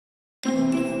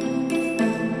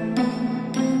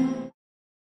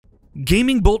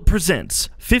Gaming Bolt presents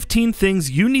 15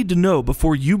 things you need to know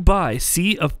before you buy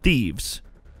Sea of Thieves.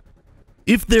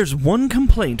 If there's one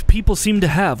complaint people seem to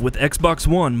have with Xbox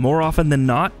One more often than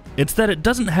not, it's that it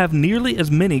doesn't have nearly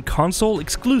as many console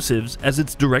exclusives as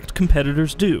its direct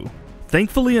competitors do.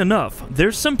 Thankfully enough,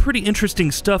 there's some pretty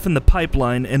interesting stuff in the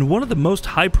pipeline, and one of the most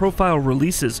high-profile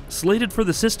releases slated for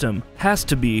the system has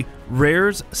to be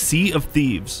Rare's Sea of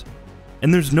Thieves.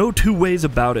 And there's no two ways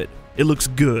about it, it looks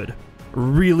good.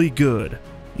 Really good.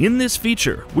 In this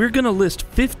feature, we're going to list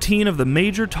 15 of the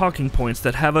major talking points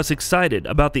that have us excited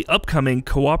about the upcoming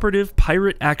cooperative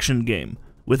pirate action game.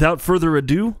 Without further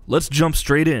ado, let's jump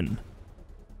straight in.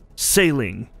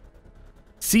 Sailing.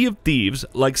 Sea of Thieves,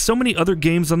 like so many other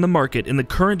games on the market in the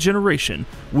current generation,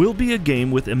 will be a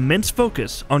game with immense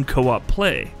focus on co-op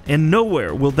play, and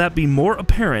nowhere will that be more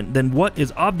apparent than what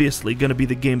is obviously going to be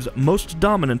the game's most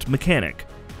dominant mechanic: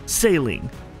 sailing.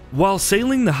 While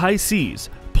sailing the high seas,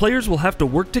 players will have to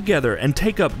work together and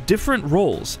take up different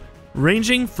roles,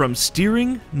 ranging from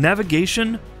steering,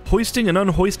 navigation, hoisting and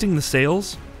unhoisting the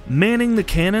sails, manning the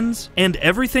cannons, and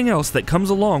everything else that comes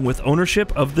along with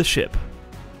ownership of the ship.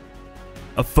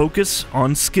 A focus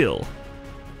on skill.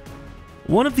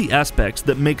 One of the aspects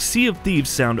that makes Sea of Thieves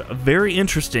sound very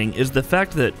interesting is the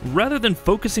fact that rather than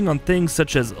focusing on things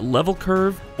such as level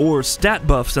curve or stat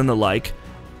buffs and the like,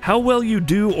 how well you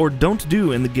do or don't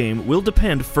do in the game will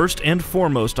depend first and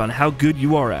foremost on how good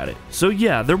you are at it. So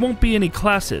yeah, there won't be any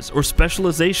classes or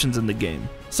specializations in the game,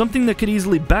 something that could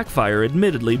easily backfire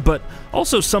admittedly, but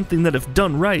also something that if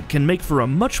done right can make for a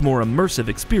much more immersive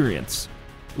experience.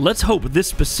 Let's hope this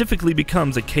specifically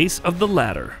becomes a case of the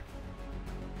latter.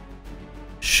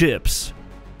 Ships.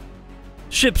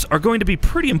 Ships are going to be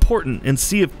pretty important in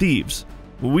Sea of Thieves.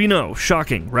 We know,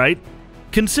 shocking, right?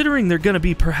 Considering they're going to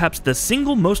be perhaps the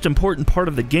single most important part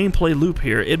of the gameplay loop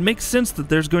here, it makes sense that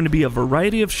there's going to be a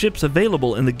variety of ships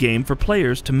available in the game for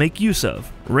players to make use of,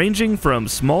 ranging from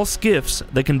small skiffs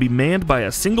that can be manned by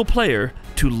a single player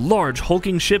to large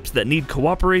hulking ships that need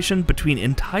cooperation between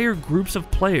entire groups of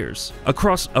players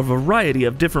across a variety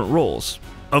of different roles.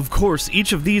 Of course,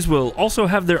 each of these will also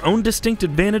have their own distinct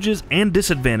advantages and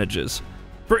disadvantages.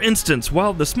 For instance,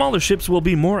 while the smaller ships will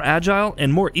be more agile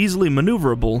and more easily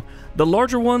maneuverable, the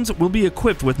larger ones will be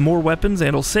equipped with more weapons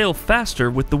and will sail faster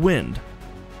with the wind.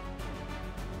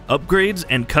 Upgrades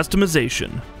and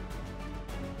customization.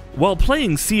 While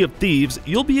playing Sea of Thieves,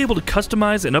 you'll be able to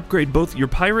customize and upgrade both your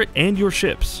pirate and your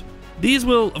ships. These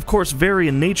will, of course, vary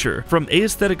in nature, from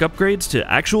aesthetic upgrades to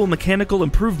actual mechanical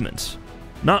improvements.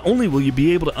 Not only will you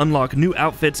be able to unlock new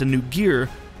outfits and new gear,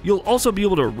 you'll also be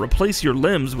able to replace your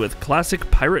limbs with classic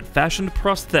pirate-fashioned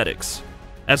prosthetics.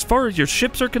 As far as your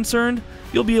ships are concerned,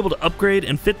 you'll be able to upgrade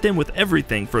and fit them with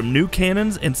everything from new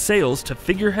cannons and sails to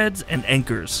figureheads and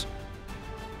anchors.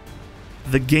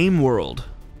 The game world.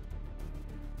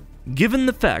 Given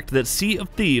the fact that Sea of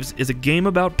Thieves is a game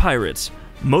about pirates,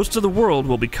 most of the world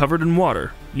will be covered in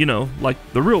water, you know, like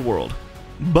the real world.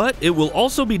 But it will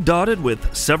also be dotted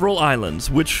with several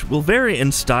islands, which will vary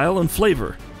in style and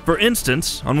flavor. For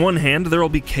instance, on one hand there will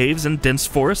be caves and dense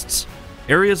forests,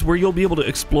 areas where you'll be able to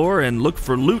explore and look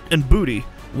for loot and booty,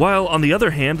 while on the other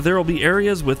hand there will be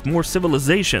areas with more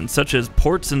civilization such as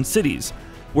ports and cities,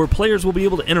 where players will be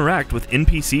able to interact with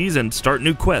NPCs and start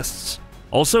new quests.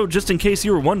 Also, just in case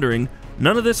you were wondering,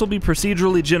 none of this will be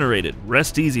procedurally generated.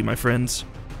 Rest easy, my friends.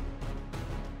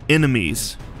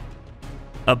 Enemies.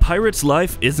 A pirate's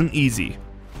life isn't easy.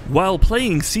 While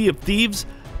playing Sea of Thieves,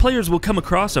 players will come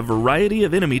across a variety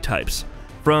of enemy types.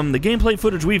 From the gameplay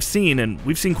footage we've seen, and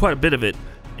we've seen quite a bit of it,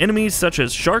 enemies such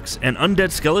as sharks and undead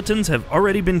skeletons have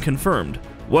already been confirmed.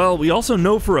 While we also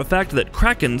know for a fact that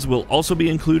krakens will also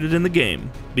be included in the game,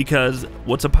 because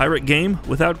what's a pirate game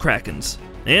without krakens?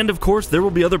 And of course there will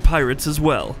be other pirates as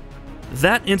well.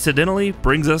 That incidentally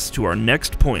brings us to our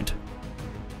next point.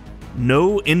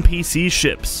 No NPC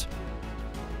ships.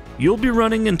 You'll be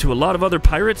running into a lot of other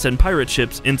pirates and pirate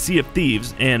ships in Sea of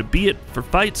Thieves, and be it for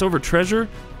fights over treasure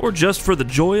or just for the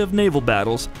joy of naval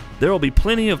battles, there will be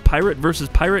plenty of pirate versus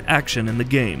pirate action in the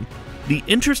game. The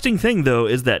interesting thing though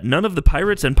is that none of the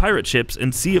pirates and pirate ships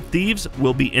in Sea of Thieves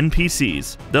will be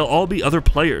NPCs. They'll all be other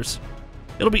players.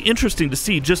 It'll be interesting to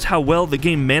see just how well the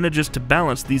game manages to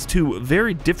balance these two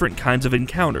very different kinds of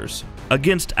encounters,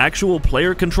 against actual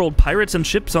player-controlled pirates and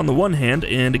ships on the one hand,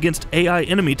 and against AI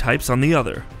enemy types on the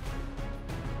other.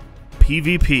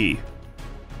 PvP.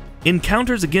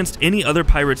 Encounters against any other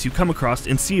pirates you come across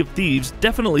in Sea of Thieves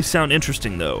definitely sound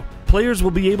interesting though. Players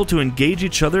will be able to engage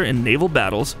each other in naval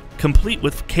battles, complete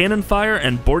with cannon fire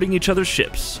and boarding each other's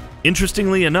ships.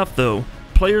 Interestingly enough though,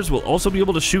 players will also be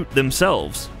able to shoot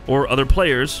themselves, or other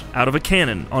players, out of a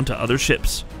cannon onto other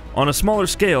ships. On a smaller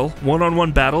scale,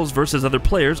 one-on-one battles versus other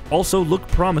players also look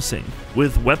promising,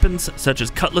 with weapons such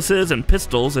as cutlasses and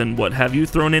pistols and what have you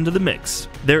thrown into the mix.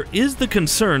 There is the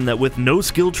concern that with no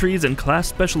skill trees and class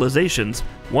specializations,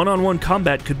 one-on-one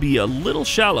combat could be a little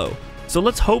shallow, so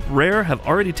let's hope Rare have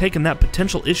already taken that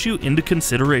potential issue into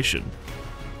consideration.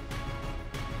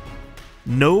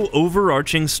 No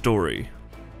overarching story.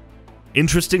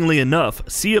 Interestingly enough,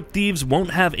 Sea of Thieves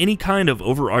won't have any kind of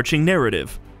overarching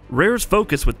narrative. Rare's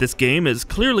focus with this game is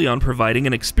clearly on providing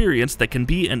an experience that can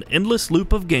be an endless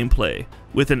loop of gameplay,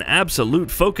 with an absolute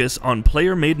focus on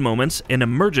player-made moments and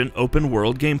emergent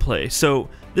open-world gameplay, so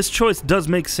this choice does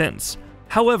make sense.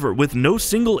 However, with no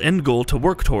single end goal to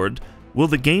work toward, will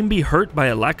the game be hurt by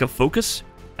a lack of focus?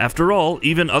 After all,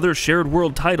 even other shared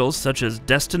world titles such as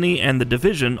Destiny and The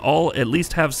Division all at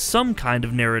least have some kind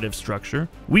of narrative structure.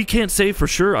 We can't say for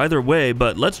sure either way,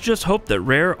 but let's just hope that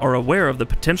Rare are aware of the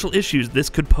potential issues this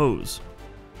could pose.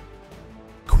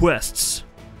 Quests.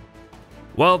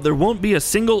 While there won't be a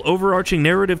single overarching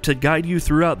narrative to guide you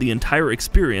throughout the entire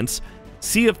experience,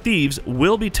 Sea of Thieves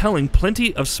will be telling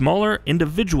plenty of smaller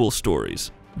individual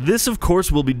stories. This of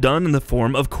course will be done in the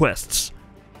form of quests.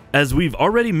 As we've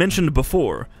already mentioned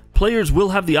before, players will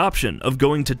have the option of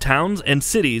going to towns and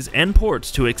cities and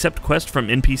ports to accept quests from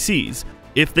NPCs,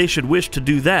 if they should wish to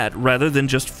do that rather than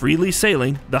just freely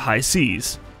sailing the high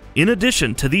seas. In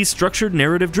addition to these structured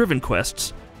narrative-driven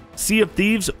quests, Sea of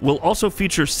Thieves will also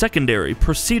feature secondary,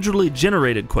 procedurally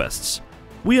generated quests.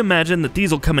 We imagine that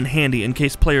these will come in handy in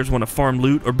case players want to farm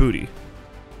loot or booty.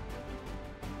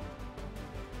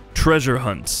 Treasure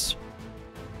hunts.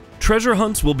 Treasure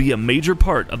hunts will be a major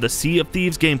part of the Sea of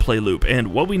Thieves gameplay loop,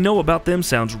 and what we know about them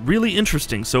sounds really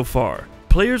interesting so far.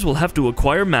 Players will have to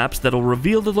acquire maps that'll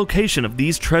reveal the location of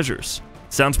these treasures.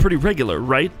 Sounds pretty regular,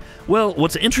 right? Well,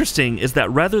 what's interesting is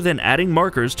that rather than adding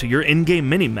markers to your in-game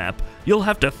minimap, you'll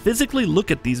have to physically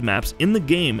look at these maps in the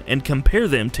game and compare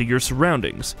them to your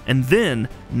surroundings, and then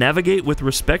navigate with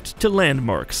respect to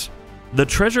landmarks. The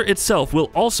treasure itself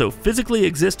will also physically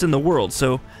exist in the world,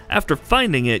 so after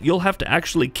finding it, you'll have to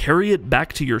actually carry it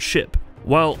back to your ship,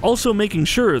 while also making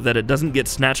sure that it doesn't get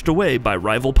snatched away by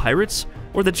rival pirates,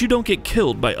 or that you don't get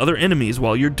killed by other enemies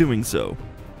while you're doing so.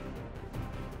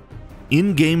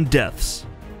 In-game deaths.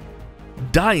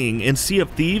 Dying in Sea of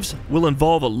Thieves will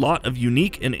involve a lot of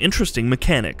unique and interesting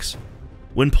mechanics.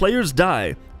 When players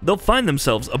die, they'll find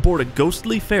themselves aboard a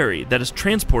ghostly ferry that is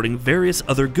transporting various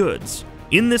other goods.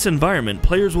 In this environment,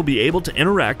 players will be able to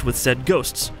interact with said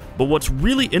ghosts, but what's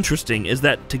really interesting is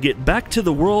that to get back to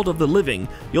the world of the living,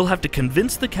 you'll have to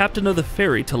convince the captain of the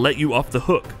ferry to let you off the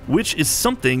hook, which is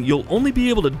something you'll only be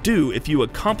able to do if you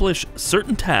accomplish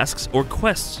certain tasks or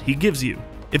quests he gives you.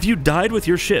 If you died with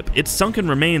your ship, its sunken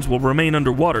remains will remain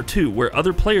underwater too, where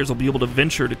other players will be able to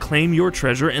venture to claim your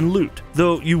treasure and loot,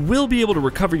 though you will be able to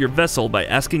recover your vessel by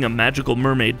asking a magical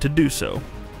mermaid to do so.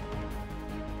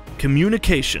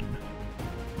 Communication.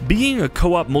 Being a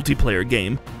co-op multiplayer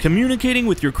game, communicating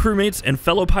with your crewmates and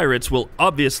fellow pirates will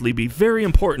obviously be very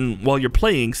important while you're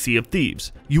playing Sea of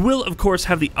Thieves. You will of course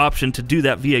have the option to do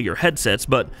that via your headsets,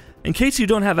 but in case you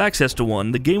don't have access to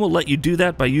one, the game will let you do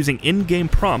that by using in-game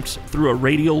prompts through a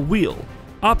radial wheel.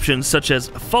 Options such as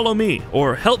 "follow me"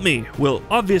 or "help me" will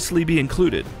obviously be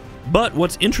included. But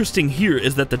what's interesting here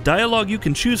is that the dialogue you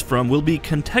can choose from will be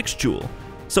contextual,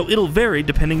 so it'll vary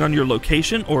depending on your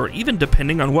location or even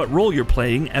depending on what role you're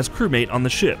playing as crewmate on the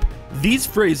ship. These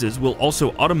phrases will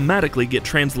also automatically get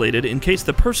translated in case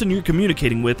the person you're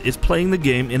communicating with is playing the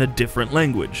game in a different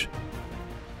language.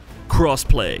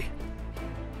 Crossplay.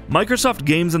 Microsoft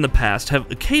games in the past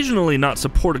have occasionally not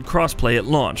supported crossplay at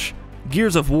launch.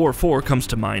 Gears of War 4 comes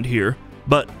to mind here,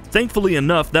 but thankfully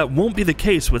enough that won't be the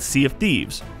case with Sea of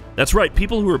Thieves. That's right,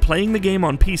 people who are playing the game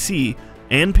on PC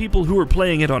and people who are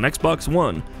playing it on Xbox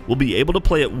One will be able to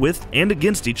play it with and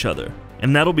against each other,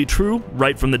 and that'll be true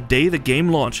right from the day the game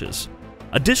launches.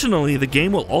 Additionally, the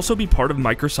game will also be part of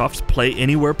Microsoft's Play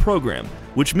Anywhere program,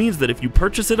 which means that if you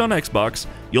purchase it on Xbox,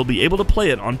 you'll be able to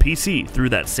play it on PC through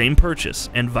that same purchase,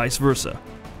 and vice versa.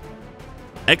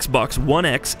 Xbox One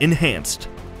X Enhanced.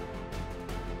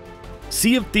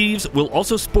 Sea of Thieves will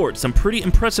also sport some pretty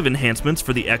impressive enhancements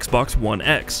for the Xbox One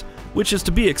X, which is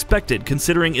to be expected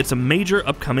considering it's a major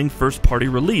upcoming first-party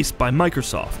release by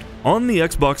Microsoft. On the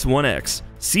Xbox One X,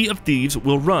 Sea of Thieves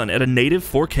will run at a native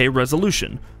 4K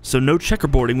resolution, so no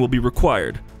checkerboarding will be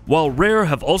required, while Rare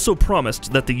have also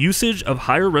promised that the usage of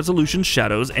higher resolution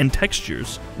shadows and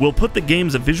textures will put the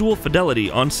game's visual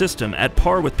fidelity on system at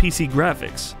par with PC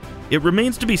graphics. It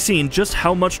remains to be seen just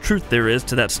how much truth there is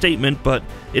to that statement, but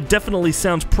it definitely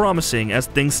sounds promising as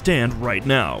things stand right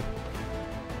now.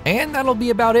 And that'll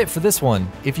be about it for this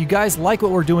one. If you guys like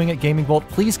what we're doing at Gaming Bolt,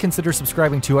 please consider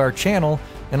subscribing to our channel,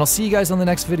 and I'll see you guys on the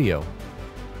next video.